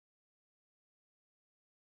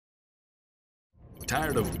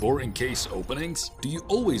Tired of boring case openings? Do you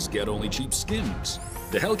always get only cheap skins?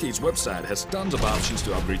 The Hellcase website has tons of options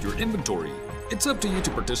to upgrade your inventory. It's up to you to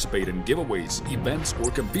participate in giveaways, events, or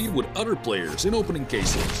compete with other players in opening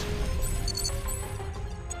cases.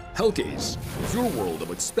 Hellcase, your world of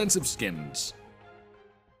expensive skins.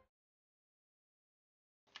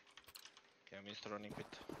 Okay, I'm just running with.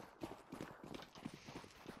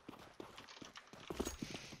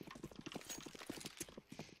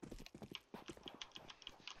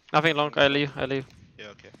 Nothing long, I leave. Yeah,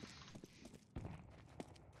 okay.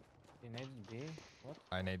 You needed B? What?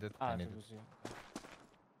 I need it. Ah, I need it it. was you.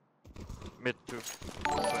 Mid 2.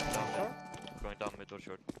 Going down mid or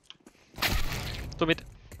short. 2 mid.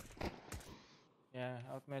 Yeah,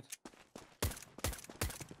 out mid.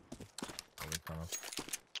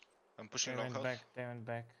 I'm pushing They long went house. back, they went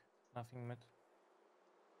back. Nothing mid.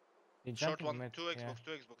 He Short jumping one, mid. 2 yeah. Xbox,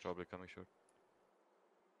 2 Xbox. Probably coming short.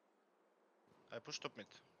 I pushed top mid.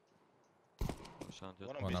 Sounded.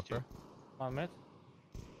 One on One beast upper. One mid.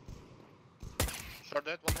 Short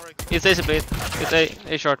dead, one more Xbox. It's A split. It's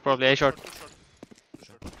A short probably, A short. Two short. Two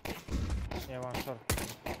short. Yeah, one short.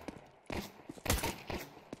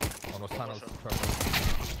 One was tunnels. short.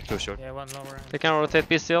 Purple. 2 short. Yeah, one lower. They can rotate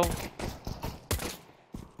B still.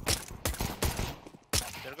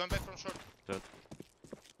 They're going back from short.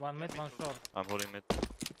 One mid, one short. I'm holding mid.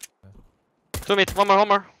 2 mid, one more. One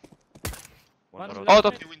One more. left Oh,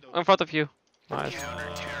 top, mid. Window. in front of you. Nice. Oh,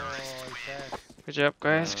 yes. Good job,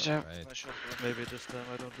 guys. Good job. Right. Nice shot, bro. Maybe this time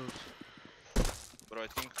I don't lose. Bro, I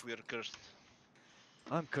think we're cursed.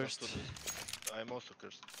 I'm Not to lose. I'm also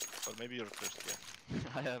cursed. Or maybe you're cursed, yeah.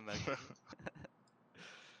 I am actually.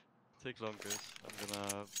 Take long, guys. I'm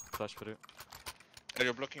gonna flash for you. Are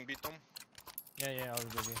you blocking B, Tom? Yeah, I'll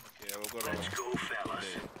do B. Okay, I will go around. Let's go, fellas.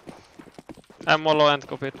 I'm all low and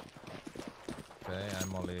copy it. Okay,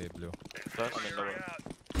 I'm only blue. Flash. I'm in lower.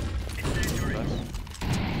 Flash.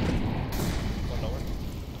 One lower.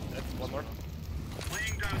 Dead. One more.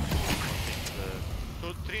 Uh,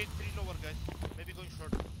 2, 3 lower, guys. Maybe going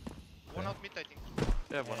short. One out mid, I think.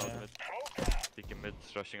 yeah, one Yeah. out mid. Taking mid,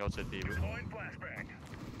 rushing outside B. Yeah,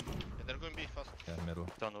 they're going B fast. Yeah, middle.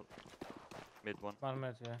 Tunnel. Mid one. One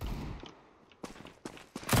mid, yeah.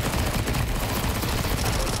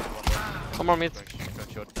 One more mid. Going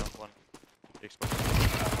short down one. Xbox.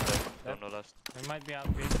 Don't know last. We might be out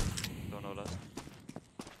B. Don't know last.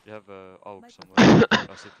 You have AUG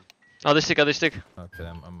somewhere. City. Other stick. Okay,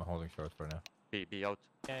 I'm holding short for now. B out.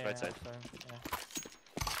 Yeah, Right side. sorry.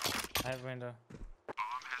 Yeah. I have window.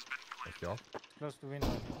 Let's go. Close to window.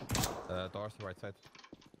 Doors, right side.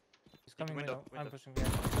 He's coming Window, window. I'm window. pushing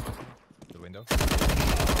behind. The window.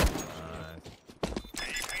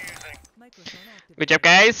 Good job,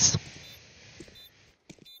 guys.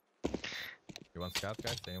 You want scout,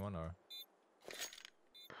 guys? Anyone or?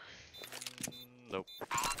 Nope.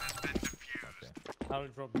 Okay. I'll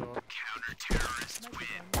drop door.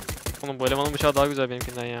 Oğlum bu elemanın bıçağı daha güzel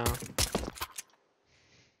benimkinden ya.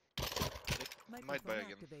 Might buy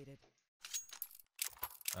again.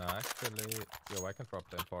 Actually, yo, I can drop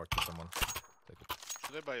the import to someone. Take it.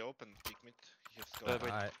 Should I buy open? Peek mid? He has to Wait. go.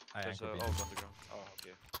 I There's anchor AUG B. on the ground. Oh,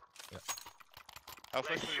 okay. Yeah. I'll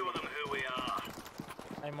flash you.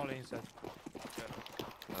 I'm all inside.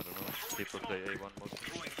 I don't know. People play A1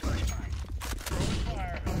 mostly.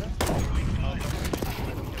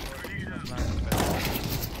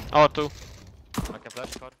 Out 2. I can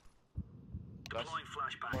flash card. Flash.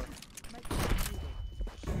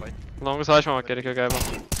 Wait, Long'u savaşmamak gerekiyor galiba.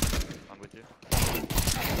 I'm with you.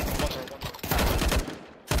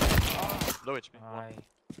 Low HP. Ay.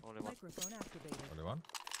 Only one. Only one?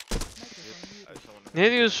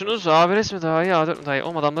 Ne diyorsunuz? A1S mi daha iyi, A4 mi daha iyi?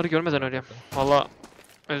 Oğlum adamları görmeden ölüyorum. Valla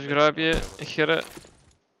Özgür abiye 2 kere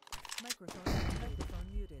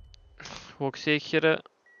WOXİC'e 2 kere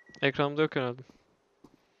ekranımda yok herhalde.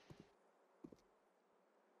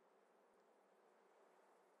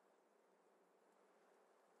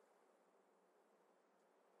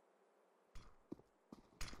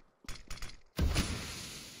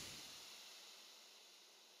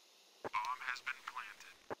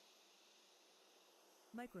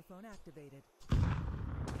 Microphone activated.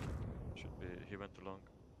 Should be. He went too long.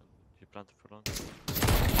 He planted for long.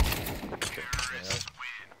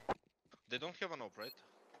 They don't have an op, right?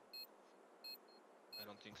 I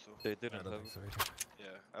don't think so. They I didn't don't have. think so either.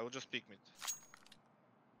 Yeah, I will just peek mid.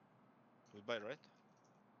 We buy, right?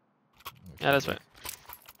 Yeah, that's right.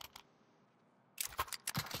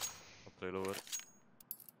 I'll play lower.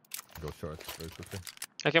 Go short very quickly.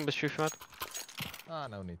 I can push you if you want. Ah,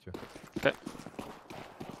 no need to. Okay.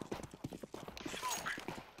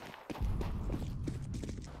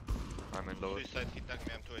 I'm in lower. Please side, he tagged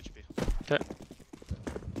me, I'm 2 HP. Okay.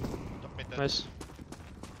 Top mid dead. Nice.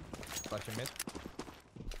 Flashing mid.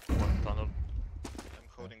 One tunnel. I'm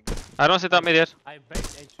coding B. I don't see top mid yet. I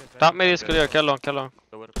baked H with Top mid is clear. Kill long, kill long.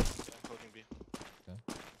 Lower. I'm coding B.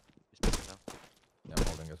 He's pushing now. Yeah, I'm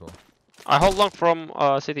holding as well. I hold long from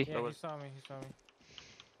city. Yeah, he saw me, he saw me.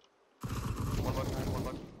 One bug.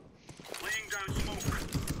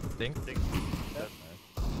 Ding. Dig.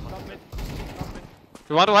 Top mid, top mid.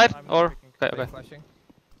 You want to hide I'm or? picking. Okay, okay. Flashing.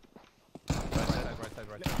 Right side.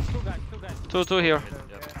 Two guys. Two here.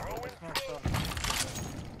 Yeah.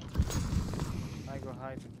 I go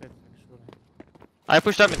hide in pit actually. I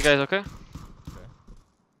push top mid, guys. Okay.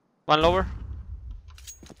 One lower.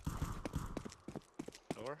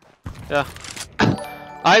 Lower? Yeah.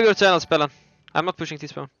 I have your channel spellen. I'm not pushing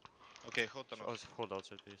T-spawn. Okay, hold on. Oh, hold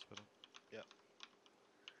outside please. Yeah.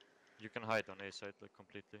 You can hide on A side like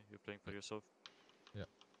completely. You're playing for yourself.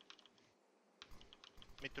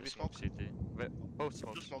 Mid to be Smoke smoked. CT. Both Two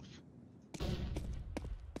smokes. smoked.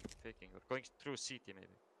 Faking or going through CT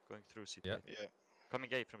maybe. Going through CT. Yeah. Yeah.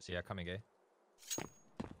 Coming A from CT. Yeah, coming A.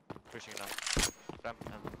 Pushing now. Ramp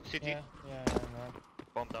and City. Yeah,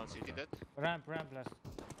 bomb down CT. City dead. Ramp last.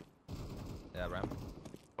 Yeah, ramp.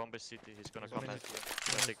 Bomb is CT. He's gonna He's come on back. CT.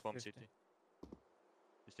 He's gonna take bomb 50. CT.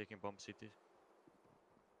 He's taking bomb CT.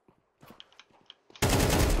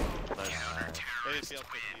 Nice. There is the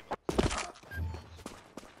outfit even.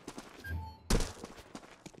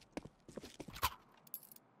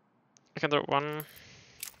 I can drop one.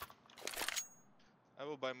 I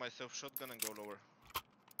will buy myself shotgun and go lower.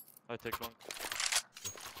 I take long.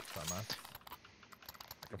 Sorry, man. I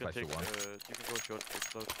You can can flash you take. one. You can go short.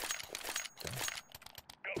 Explode.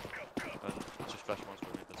 And just flash once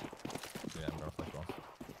for me. That's it. Yeah, I'm gonna flash one.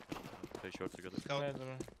 Play short together. Scout.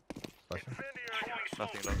 Flashing.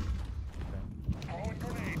 Nothing long.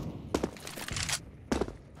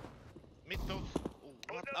 Mid close. Oh,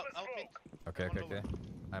 what? Out mid. Okay.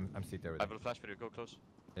 I'm seated I with will flash for you. Go close.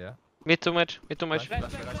 Yeah. Mid too much. Mid too much.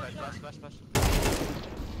 Flash. Flash.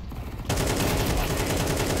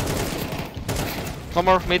 One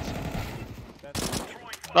more mid.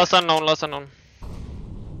 Last unknown. I'm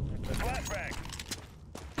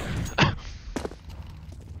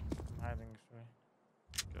hiding actually.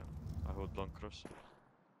 Okay. I hold long cross.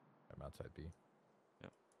 I'm outside B.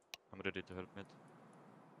 I'm ready to help mid.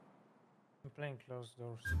 I'm playing close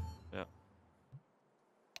doors.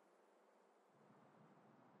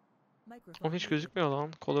 Microphone O hiç muted. gözükmüyor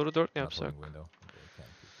lan. Koloru 4 mi Not yapsak? holding window.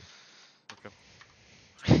 Okay,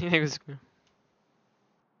 Yine gözükmüyor.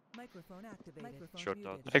 Microphone activated. Microphone Short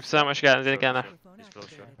muted. out. Aleykümselam, hoş geldiniz yeni kanala. Microphone He's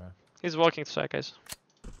close, yeah. activated. He's walking to side, guys.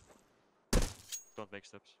 Don't make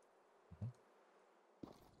steps.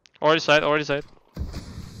 Already side.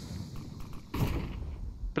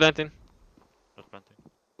 Planting. Not planting.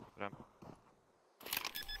 Ramp.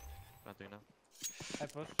 Planting now. I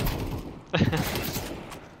push.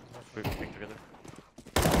 We're moving together.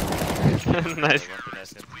 Nice. I want to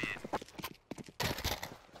nice him.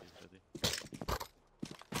 He's ready.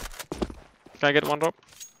 Can I get one drop?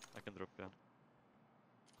 I can drop, yeah.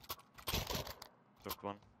 Dropped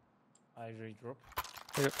one. I redrop.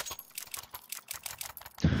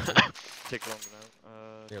 Take long now.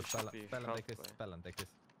 Yeah, There should be spell and take this. halfway. Spell and take this.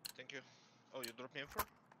 Thank you. Oh, you drop me info?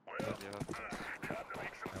 Yeah, you have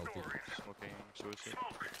I will keep. smoking suicide.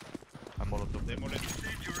 I'm all of them. They more left.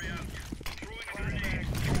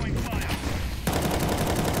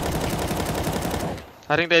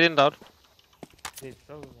 I think they didn't out. They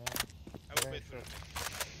throw, yeah. I will Yeah, wait for sure. it.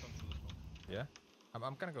 Come through the smoke. Yeah.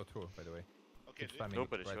 I'm gonna go through, by the way. Okay, Keep do you? spamming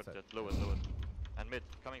Nobody right shot side. yet. Lower. And mid,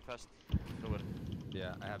 coming fast. Lower.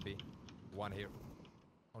 Yeah, I have B. One here.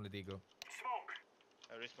 Only D go.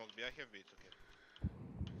 I re-smoked B. I have B. It's okay.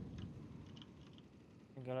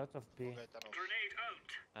 I got out of B. Okay, tunnels.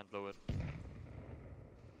 And lower.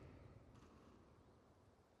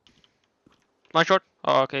 One short.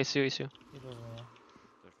 Oh, okay, see you. He doesn't, yeah.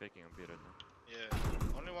 They're faking on B right now.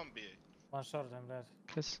 Yeah, only one B. One short, I'm dead.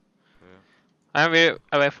 Yes. Yeah. I'm way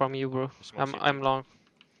away from you, bro. Smoke CT. I'm long.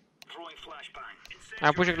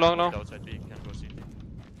 I'm pushing long now. Outside B, can go CT.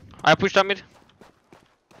 I pushed up mid.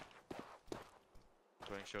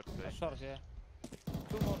 Going short, One okay. short, yeah.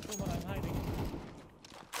 Two more, I'm hiding.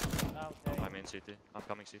 Out, yeah. I'm in CT. I'm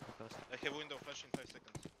coming CT fast. I have window flash in 5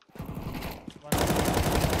 seconds.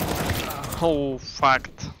 Oh,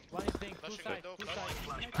 fucked. One is staying, two Flashing side, window, two flash.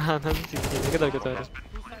 side. Ananı sikeyim, ne kadar kötü öyle. Two side,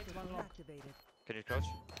 one Microphone lock. activated. Can you crouch?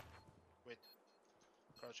 Wait.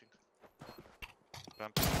 Crouching.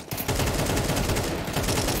 Ramp.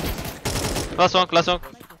 Last one. Microphone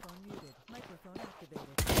muted. Microphone activated.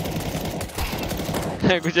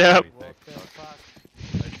 Good job. What the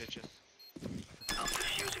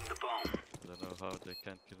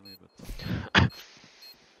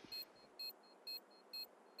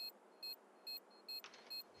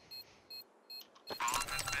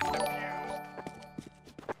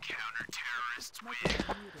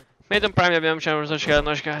Maiden Prime yapıyorum channel'ımıza hoş geldin,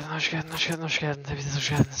 hoş geldin, hoş geldin, hoş geldin, hoş geldin. Hepiniz hoş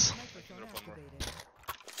geldiniz. Microphone activated.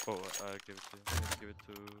 Oh, I give it to you. Let's give it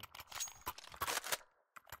to.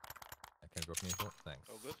 I can drop me info. Thanks.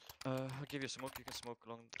 Oh, good. I'll give you smoke. You can smoke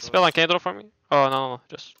long. Spell, can you drop for me? Oh, no,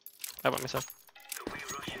 just... I bought myself.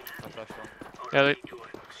 I flash long. Yeah, wait.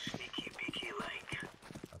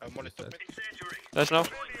 I'm only top mid. There's no.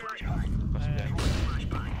 Flash behind.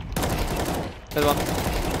 There's one.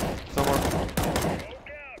 No more.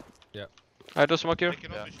 Yeah. I do smoke here.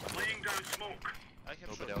 Taking Yeah. off vision. I have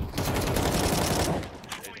Nobody shot. out.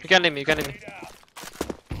 You can leave me, you can leave me.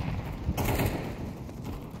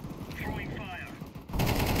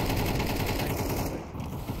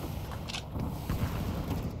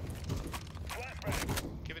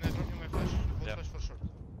 Kevin, I dropped you my flash. One Yeah. flash for short.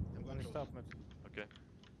 I'm going Stop low. mid. Okay.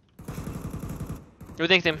 You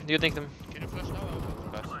think them, you think them. Can you flash now? I will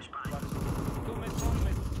drop. Flash. 2 mid, 1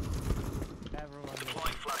 mid. Everyone mid.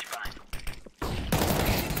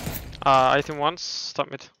 I think once, top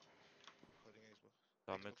mid. Holding Xbox.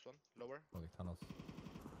 Down mid. Xbox one. Lower. Holding tunnels.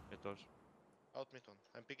 Mid doors. Out mid one.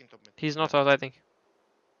 I'm picking top mid. He's not out, I think.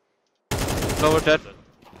 Lower dead.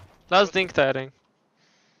 Last dink there, I think.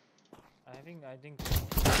 I think.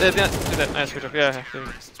 Yeah, do that, nice, good job, yeah. Good.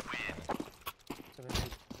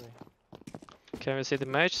 73. Can we see the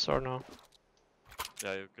matches or no?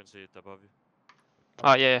 Yeah, you can see it above you.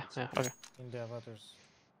 Ah, yeah, okay. In the avatars.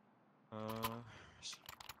 S-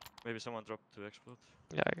 Maybe someone dropped to explode.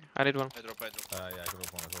 Yeah, I need one. I drop. Yeah, I can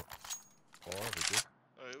drop one as well. Oh, we good.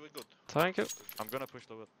 We're good. Thank you. I'm gonna push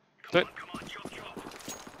lower. Good.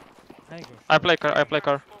 Hey, go. I play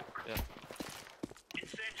car. Yeah.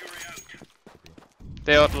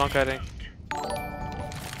 They out long, I think.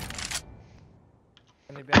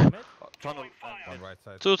 Can they be on mid? Tunnel and On mid. right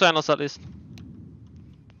side. 2 tunnels at least.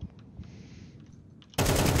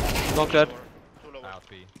 Long dead. Two lower. Out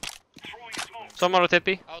B. Someone rotate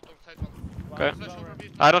B. Out on side one. Okay. Flash over B.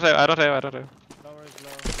 I don't have. Lower is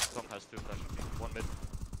low. Tom has 2 flash. One mid.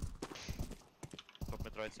 Top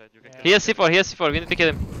mid right side. You can Yeah. He has C4, we need to kill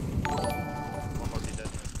him. One more be dead.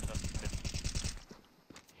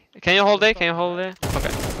 Mid. Can you hold A? Okay,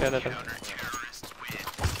 that's it.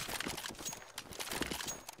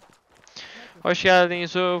 Hoş geldin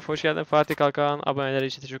Yusuf, hoş geldin Fatih Kalkan. Aboneler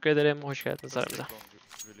için teşekkür ederim. Hoş geldiniz That's aramıza. really long,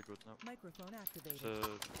 really good now. Microphone activated. So,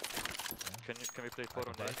 can we play 4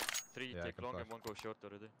 on A? 3 Yeah, I take can long flash. and 1 go short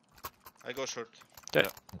already. I go short. I'm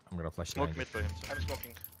gonna flash Smoke behind mid you. for him. So I'm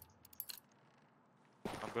smoking.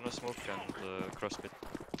 I'm gonna smoke and cross mid.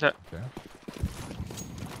 Okay.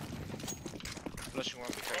 Flashing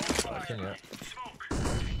one behind. Flashing, yeah.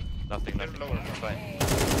 Nothing. They're lower. It's fine.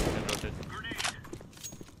 Can rotate.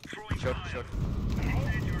 Short. Too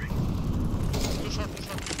short.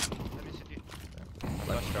 Let me city.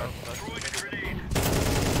 Flash card.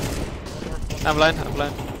 I'm blind.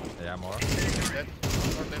 Yeah, more. Dead.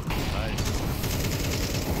 More dead. Nice.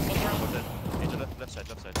 One dead. Into left side.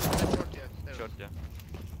 Dead short, yeah. There. Short, yeah.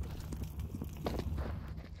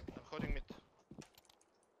 I'm holding mid.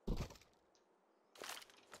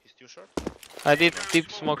 He's too short. I did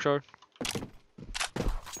deep smoke short.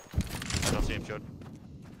 I don't see him short.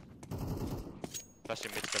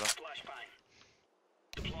 Flashing mid still.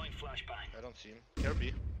 I don't see him. Here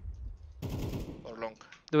B. Or long.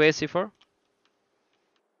 Do we C4?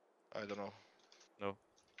 I don't know. No.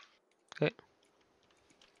 Okay.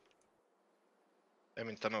 I'm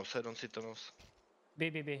in tunnels. I don't see tunnels. B,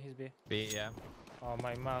 he's B. B, yeah. Oh,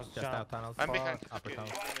 my mouse Just out jumped. tunnels. I'm behind. Upper Okay,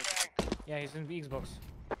 tunnel. Yeah, he's in the Xbox.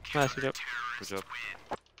 Nice, good job. Good job.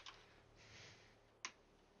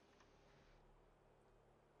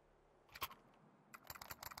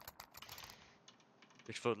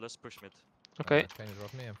 XFLOUD, let's push mid. Okay. Can you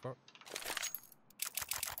drop me M4?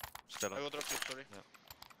 Stella. I will drop you, sorry.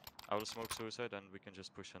 I will smoke suicide and we can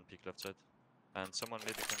just push and peek left side. And someone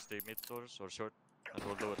maybe can stay mid doors or short and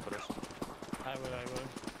hold lower for us. I will.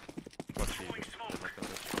 Watch the they're not gonna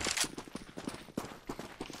touch.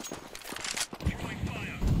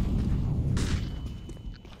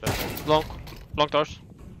 Left side. Long doors.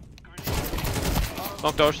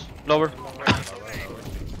 Long doors. Lower.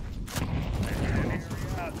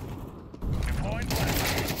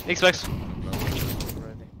 X-Flex.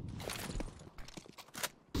 Ready.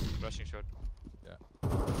 Rushing short.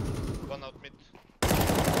 One out mid.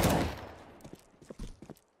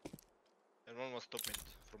 And one was top mid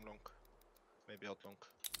from long. Maybe out long.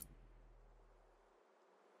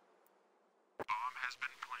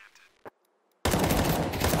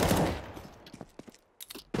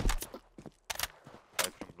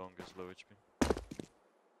 Five from long is low HP.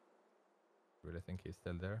 Really think he's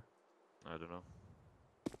still there? I don't know.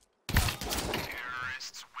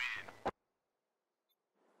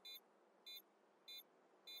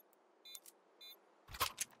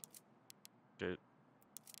 Okay.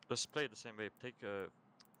 Just play the same way. Take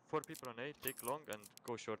 4 people on A, take long and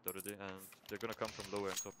go short already, and they're gonna come from lower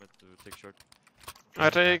and top mid to take short. I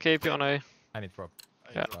take AP on A. I need prop.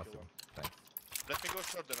 Yeah. drop you one. Thanks. Let me go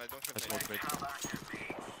short then, I don't have I smoke mid.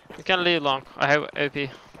 You can leave long. I have AP. Yeah,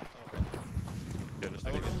 just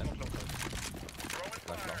I will take it. smoke long.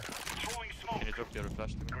 Flash long. Can you drop your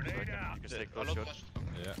flash to me? So I can, you can stay A close lot short. flash.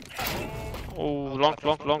 Yeah. Oh, long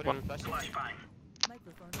one.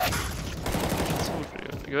 Microphone.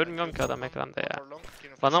 Görmüyorum ki adam ekranda ya. For long, can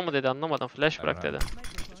you Bana flash? mı dedi anlamadım. Flash bırak dedi.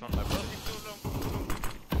 This one left. Too long.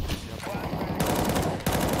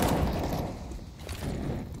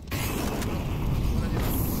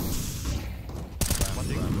 One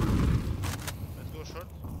thing. Let's go short.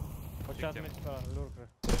 Watch out mid lurker.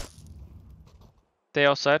 They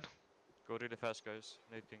outside. Go really fast, guys.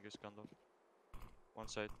 Nate King is gone down. One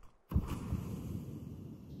side.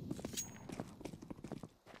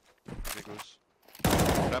 There goes.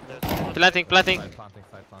 Grab that. Planting. Side planting,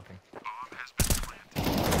 side planting.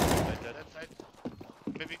 Right there. Left side.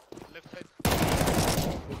 Maybe left side.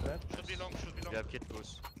 Good red. Should be long, should be long. You have kit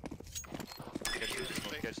goes. Get city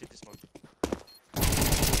smoke. Get city smoke.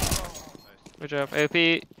 Good job.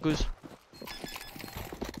 AP goose.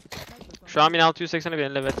 Şu an 1680'e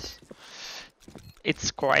bir evet.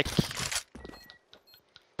 It's correct.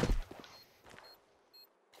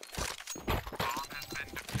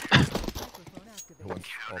 Microphone activated. One's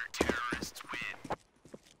up.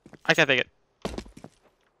 I can take it.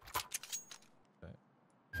 Okay.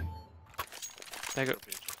 Thank you.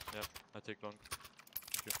 Okay, sure. Yeah, I take long.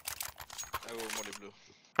 I will molly blue.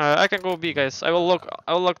 I can go B, guys. I will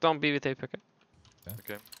lock down B with tape. Okay.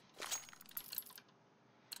 Okay.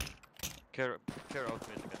 Care out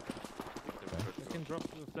mid again. You can drop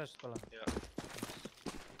the flash spell. Yeah.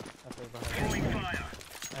 I play behind.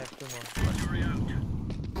 I have 2 more.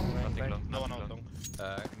 Nothing long. No one nothing out long.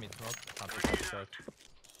 long. Mid smoke. Hunter short.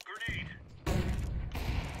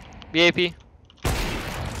 B AP.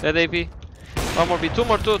 Dead AP. One more B. 2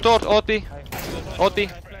 more. 2. Tort. Out B. Out B.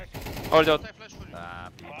 Or out. I flash for you.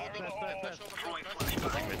 Flash. Flash over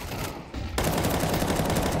front, flash.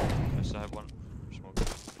 Yes, I have one. Smoke.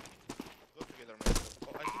 Go together, man.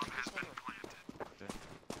 Oh, I think this one.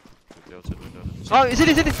 The outside window. Oh, is it?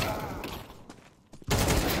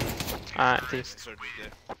 Ah, thief. Insert me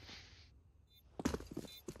there.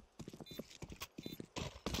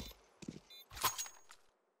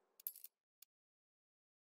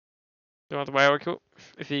 You want to buy our Q?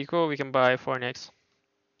 If you go, we can buy 4 next.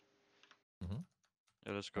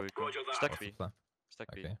 Yeah, let's go. Stack B. What's the plan? Stack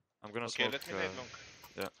B. Okay. I'm gonna Okay, smoke. let me nade long.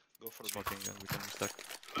 yeah. Go for the Smoking and we can stack.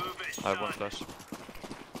 I have one flash.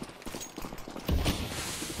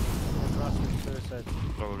 Suicide.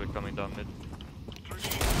 Probably coming down mid.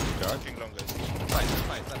 Fucking long, guys. Side,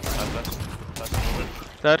 side, side. I have flash. Flash over.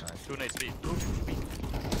 Dead. Nice. 2 nades B. 2 B.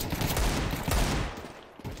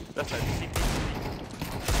 Left side. C.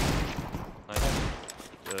 Nice.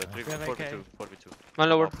 3 We have 4v2. 4v2. One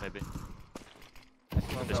lower. Maybe.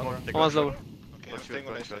 One This lower. one. They One's go lower. short. Okay, Go I'm shoot, staying go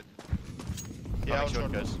on right short. side. Coming Yeah, out short,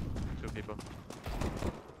 short. guys. 2 people.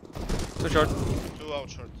 2 short. 2 out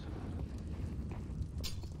short.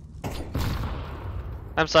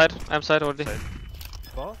 I'm side already. Side.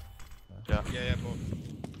 Both? Yeah, both.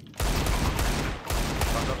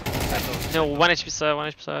 No, 1 HP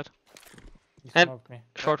side. You And- smoked me.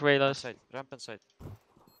 Short way, guys. Side. Ramp and side.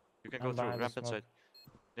 You can I'm go through. behind the Ramp and smoke. side.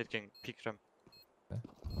 Nate King. Peek ramp.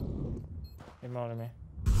 Imorr me.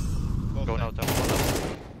 Both Go now. dead.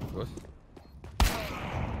 Tap. Good.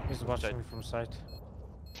 He's watching Side. me from side.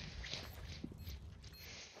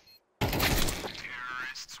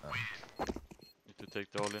 Need to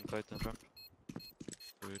take the all-in fight and ramp.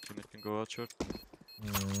 So your teammate can go out short.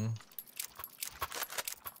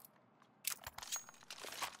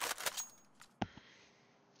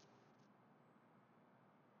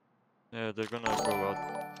 Yeah, they're gonna go out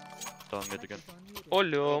down mid again. Microphone muted.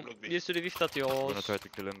 Oğlum bir sürü wift Gonna atıyoruz. try to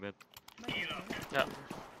kill him mid.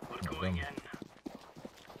 Microphone.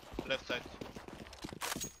 Left side.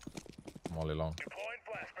 Molly long.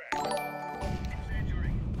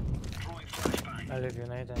 I leave you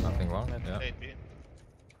nade and Nothing wrong. mid. Yeah. 8 B.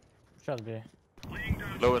 Should be.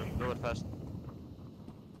 Lower fast.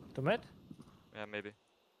 To mid? Yeah, maybe.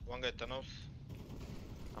 One guy tunnels.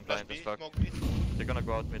 I'm Flash blind B, as fuck. smoke B. They're gonna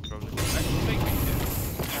go out mid probably. Actually, fake B.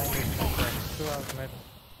 I 2 out mid.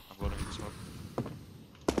 I'm holding the smoke.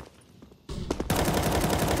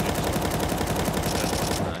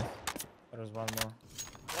 Nice. There was one more.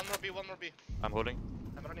 One more B, one more B. I'm holding.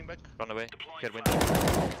 I'm running back. Run away. Care window.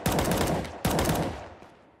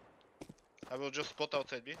 I will just spot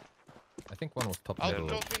outside B. I think one was top Out, middle.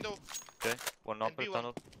 close window. Okay. One upper B1.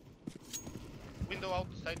 tunnel. Window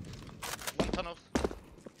outside. One tunnel.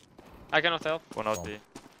 I cannot help. One out Oh. B.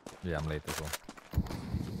 Yeah, I'm late as well.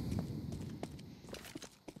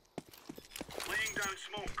 Laying down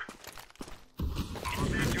smoke.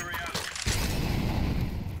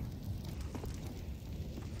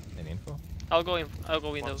 Any info? I'll go in. I'll go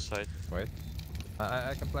One window. side. Wait.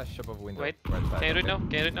 I can flash above window. Wait. Right side. Can you do it okay. now?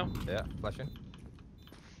 Can you do it now? Yeah, flashing.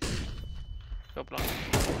 Go plan.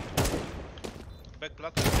 Back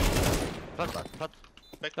plat. Plat. Plat.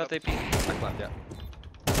 Back Plat plat. AP. Back left, yeah.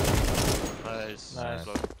 Nice. Nice.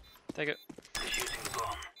 Block. Take it.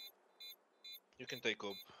 You can take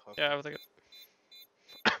up. Yeah, I will take it.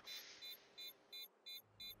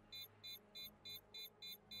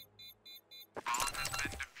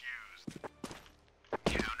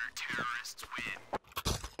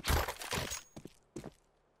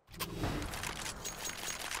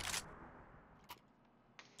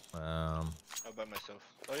 I'm by myself.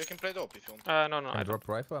 Oh, you can play the op if you want. No, I I don't. drop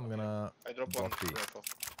rifle, I'm gonna... I drop one. Drop B. Rifle.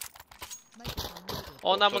 Microphone muted.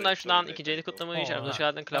 Ondan sorry, bundan şundan sorry, ikinciyi sorry. kutlamış. Oh, Hoş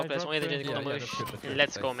geldin Cloud I Class. dropped 17. it. Yeah, kutlamış. that's good.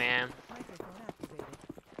 Let's go man. Microphone activated.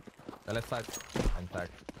 The left side.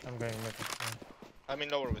 Intact. I'm going mid. I'm in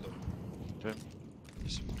lower window.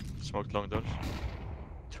 Smoked long doors.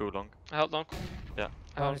 Too long. I held long. I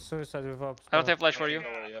Oh, hold. suicide with ops. I don't have flash for I'm you. in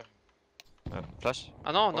lower, yeah. Flash.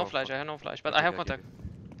 No Oh, flash. I fuck. have no flash. But I have Okay, contact.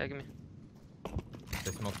 Take me.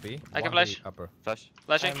 They smoke B. I can One flash. B upper. Flash.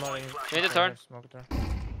 Flashing. I'm molling. You need to turn. Smoke there.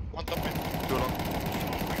 One top mid. Too long.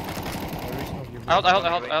 I resmoke you. I hold. Wait,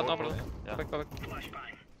 No wait, problem. Yeah. Quick.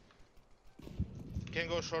 Can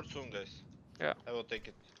go short soon, guys. Yeah. I will take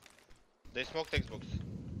it. They smoked Xbox.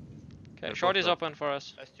 Okay, They're short both is low. open for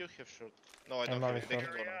us. I still have short. No, I I'm don't not have it. They sure.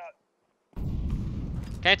 can go now.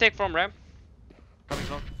 Can you take from ramp? Coming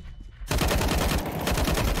long.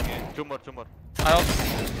 Two more. I hold.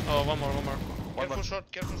 Oh, one more. One Careful more. short,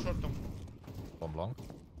 Tom. Bomb long.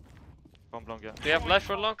 One long, yeah. Do you have flash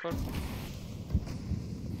for long? Or? I'm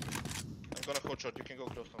gonna hold short. You can go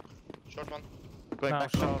close, Tom. Short one. Going Now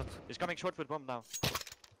back. short. He's coming short with bomb now.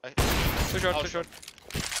 Too short. Out Too short.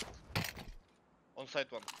 On side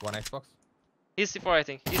one. One Xbox. He's C4, I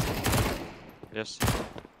think. He's Yes.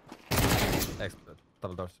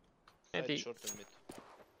 Double doors. Side anti. short and mid.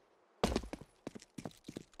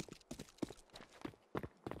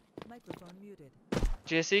 Microphone muted.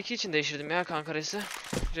 CS2 için değiştirdim ya kanka resi.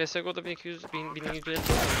 CSGO'da 1200, 1150.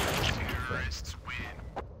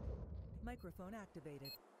 Microphone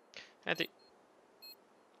activated. Anti.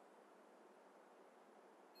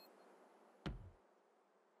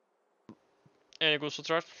 Any good to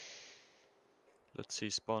start? Let's see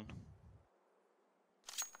spawn.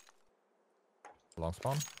 Long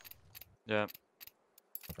spawn. Yeah.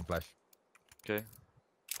 I can flash. Okay.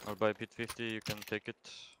 I'll buy pit 50. You can take it.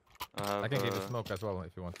 I can give you smoke as well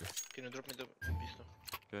if you want to. Can you drop me the pistol?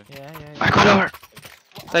 Yeah. I go lower.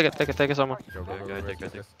 Take it someone. Go, Okay, take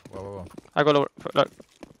it. Whoa. I go lower. Look.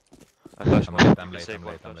 I flash I'm one. late, I'm You late, save I'm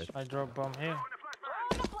one late, I'm flash. late. I drop bomb here.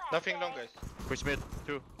 Nothing long, guys. Push mid.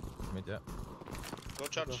 Two. Mid, yeah. Go Go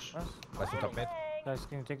charge. fast. Flashing top mid. Guys,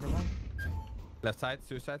 can you take the bomb? Left side,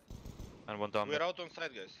 suicide. And one down. We're mid. out on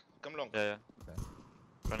side, guys. Come long. Yeah. Okay.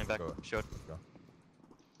 Running back. Go. Short. Go.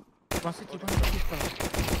 One city.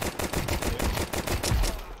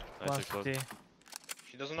 Nice, One you close. city.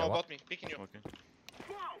 He doesn't know Yeah, what? about me. Picking you. Smoking.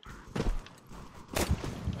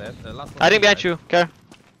 Dead. Last one. I think behind you. Care.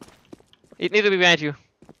 It need to be behind you.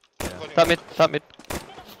 Calling Top you. mid.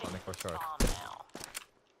 Running for short.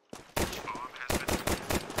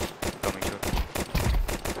 Coming short.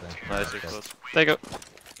 Nice, you Okay. close. Take it.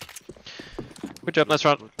 Good job, nice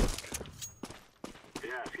round. Good.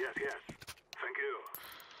 Yes. Thank you.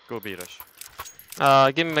 Go B rush.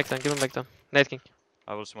 Give me back then. Nate King.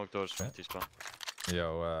 I will smoke doors Okay. from T-spawn.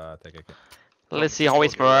 Yo, take a kill. Let's see how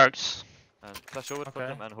it works. And flash over for Okay.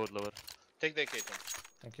 them and hold lower. Take the AK, Tom.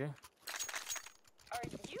 Thank you. Are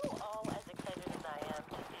you all as excited as I am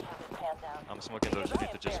to see how this pans out? I'm smoking doors. You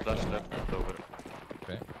need to just flash left and lower.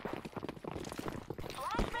 Okay.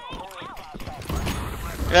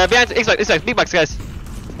 Behind X-Box, big box guys.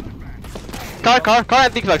 Car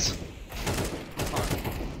and big box.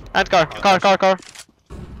 And car.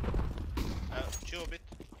 Chill a bit.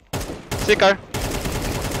 See car.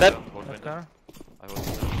 Dead. Hold That window. car. I hold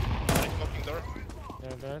window. Smoking door.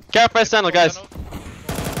 They're dead. Care press tunnel guys.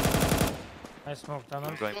 I smoke tunnel.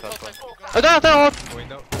 I'm going Go fast outside, one. smoke. Tunnel.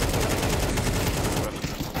 Window.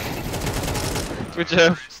 Good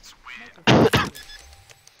job.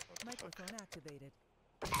 Microphone activated.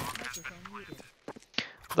 Microphone muted.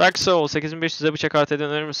 Dark Soul 8500'e bıçak AT'den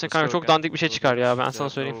önerir misin? Kanka çok dandik bir şey çıkar ya, ben sana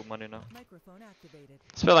söyleyeyim. No money now. Microphone activated.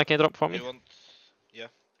 Spell, can you drop for me? You want? Yeah.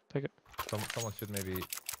 Someone should maybe.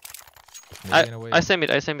 Maybe in a way. I stay mid,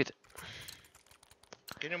 I stay mid.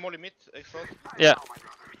 Can you molly mid, XFLOUD? Yeah.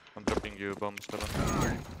 I'm dropping you bombs, fella.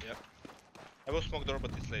 I will smoke door,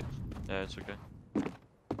 but it's late. Yeah, it's okay.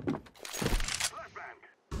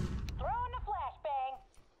 Throwing a flashbang.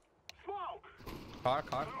 Car,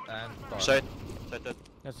 and car. Side dead.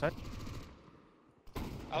 That's it.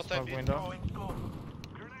 Outside Smoke B. window.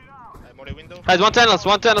 I'm molly window. Guys, one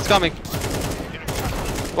tunnels coming.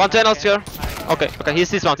 One tunnels here. Okay, he's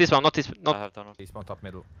this one, not this, I not. have tunnel. He's one top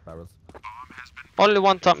middle barrels. Only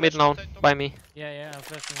one top mid now, by me. Yeah, I'm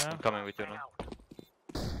flashing now. I'm coming with you now.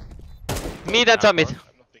 Mid and top mid. I'm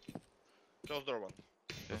not picking. Close door one.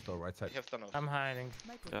 Just go right side. We have tunnels. I'm hiding.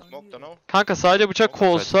 Microphone Smoke muted. tunnel. Kanka sadece bıçak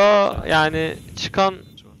olsa yani çıkan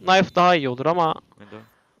knife daha iyi olur ama Window.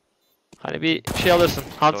 hani bir şey alırsın.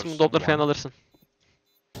 Huntsman Doppler falan alırsın.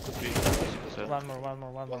 Side. One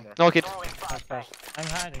more. No kit. Flash, flash. I'm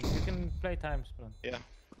hiding. You can play times, bro.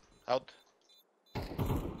 Out.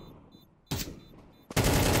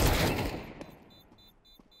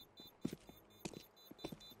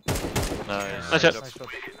 Nice. Nice shot. Nice shot.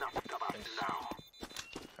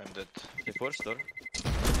 I'm dead. They forced door.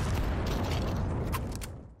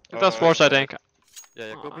 It was force I think.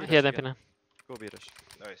 Yeah, go B. Here depine. Go B rush.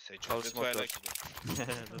 Nice, Sage. I'll That's why I smoke like it.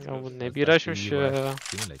 Let's Ya go. bu ne bir açmış ya.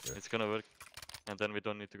 Simulator. It's gonna work. And then we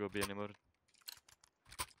don't need to go B anymore.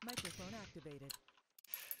 Microphone activated.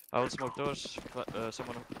 I will smoke doors.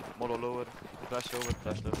 Someone mollo lower. Flash over.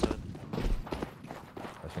 Flash left side.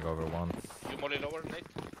 Flashing over once. You molly lower, Nate?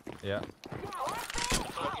 Yeah.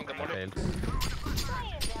 Smoking the molly. Failed.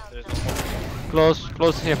 There's no molly.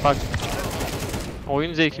 Close here fuck.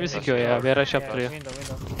 Oyun zevkimi sikiyor ya. Bir rush Yeah, yaptırıyor. window.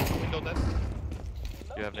 Window dead.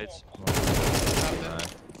 You have nades.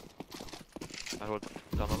 Nice. I hold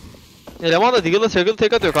tunnel. Eleman da Deagle'la Chuggle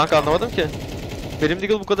tek atıyor kanka, anlamadım ki. Benim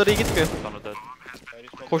Deagle bu kadar iyi gitmiyor. Tunnel dead. I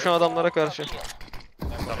smoke Koşan adamlara karşı.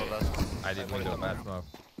 Tunnel last. I did window bad smoke.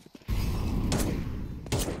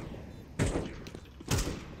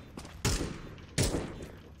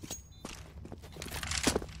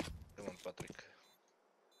 Come on, Patrick.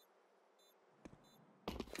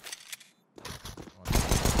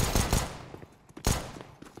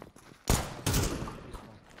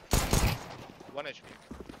 One HP.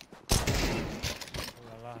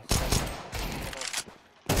 La, la.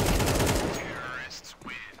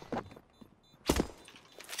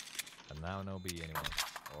 And now no B anymore.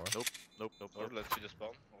 Or Nope. Or let's see the spawn.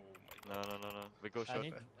 Oh my god. No. We go I short.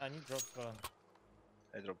 need drop front.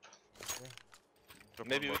 I drop. Drop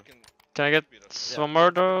Maybe one we more. can. Can I get some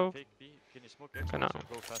more though? Take B. Can you smoke X? No.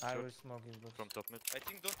 Go fast I short will smoke his box. from top mid. I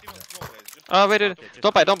think don't even smoke, guys. Just Ah wait, smoke wait.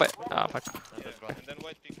 top mid. Don't buy. Ah fuck. And Yeah, let's run. and then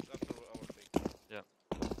white picks after our thing.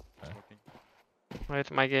 Smoking.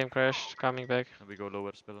 Wait, my game crashed. Coming back. And we go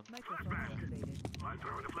lower, spilling. Microphone activated.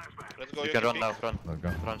 Let's go. You can run pick. now, front. let's go.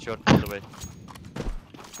 Front short all the way.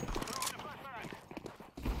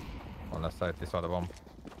 On left side, they saw the bomb.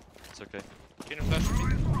 It's okay. Can you flash me?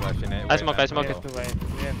 Flash in it. I smoke We it. have to wait.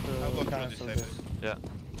 We I'll go have through to this cancel side. Yeah.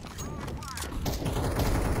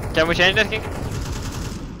 Can we change that, King?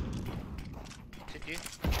 City.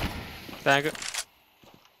 Thank you.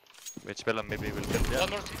 Wait, spilling, maybe we'll get. Yeah. One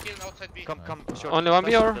more city and outside B. Come, short. Only one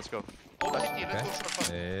B Flash, or? Let's go. All city. Let's go short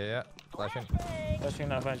fast. Yeah. Flashing. Flashing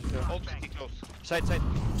now, bench too. All city close. Side.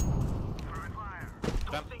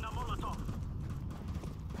 Ramp.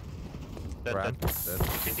 Dead. Ramp. Dead.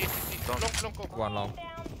 City. Long, go. One long.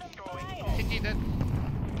 City dead.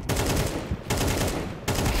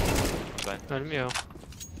 Ölmüyor.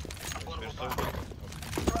 We're so good.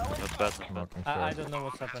 Not bad. Smoking I short. don't know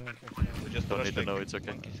what's happening. We just Don't rush need to like know, it's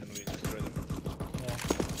okay. monkeys and we destroy them.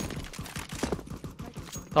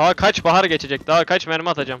 Daha kaç bahar geçecek? Daha kaç mermi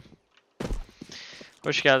atacağım?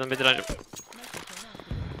 Hoş geldin Bediracığım.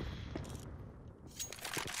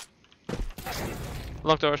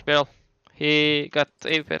 Long towards Bale. He got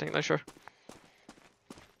AWP, I think, not sure.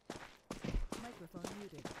 Microphone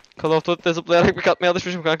muted. Call of Duty'de zıplayarak pik atmaya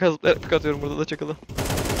alışmışım kanka, zıplayarak pik atıyorum burada da çakılı.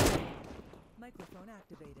 Microphone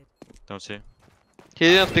activated. Don't see. He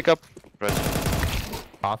didn't pick up. Right.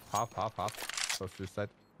 Half. Close to the side.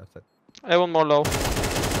 Left side. I want more low.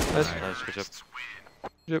 Nice. Nice, good job.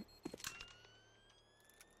 Yep.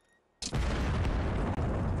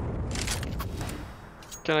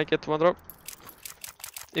 Can I get one drop?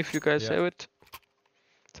 If you guys Yeah. have it.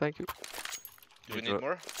 Thank you. Do we need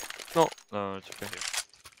more? No, it's okay.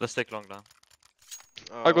 Let's take long now.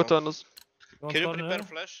 I got tunnels. You want Can you corner? prepare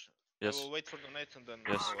flash? Yes. I will wait for the nades and then.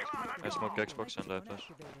 Yes. go. I smoke Xbox and I flash.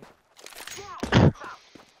 Activated.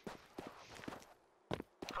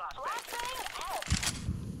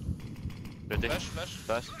 Ready? Flash, flash.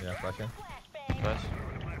 Flash. Yeah, flashing. Flash.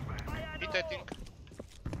 Pit, I think.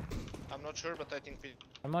 I'm not sure, but I think pit.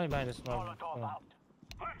 I'm only behind the smoke. Oh.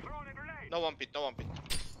 No one pit, no one pit.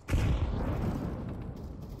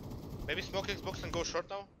 Maybe smoke Xbox and go short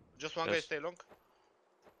now. Just one guy Yes. stay long.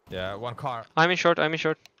 Yeah, one car. I'm in short, I'm in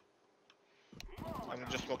short.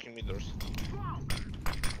 I'm just smoking mid doors.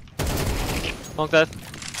 Long dead.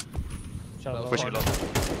 Shot low. Pushing long.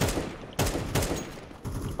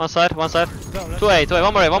 One side, one side. Go, let's 2A, 2A,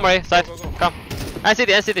 one more A, side. Go, go, go. Come. And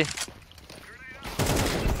city, and city.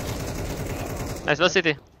 Nice, last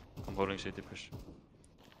city. I'm holding city push.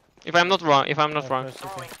 If I'm not wrong, first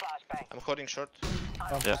city. I'm holding short.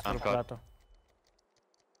 Yeah, I'm caught. Plato.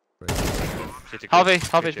 City Half close.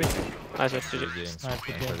 HP. GG. Nice, Good GG. game. Nice,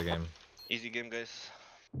 good Thanks for the game. Easy game, guys.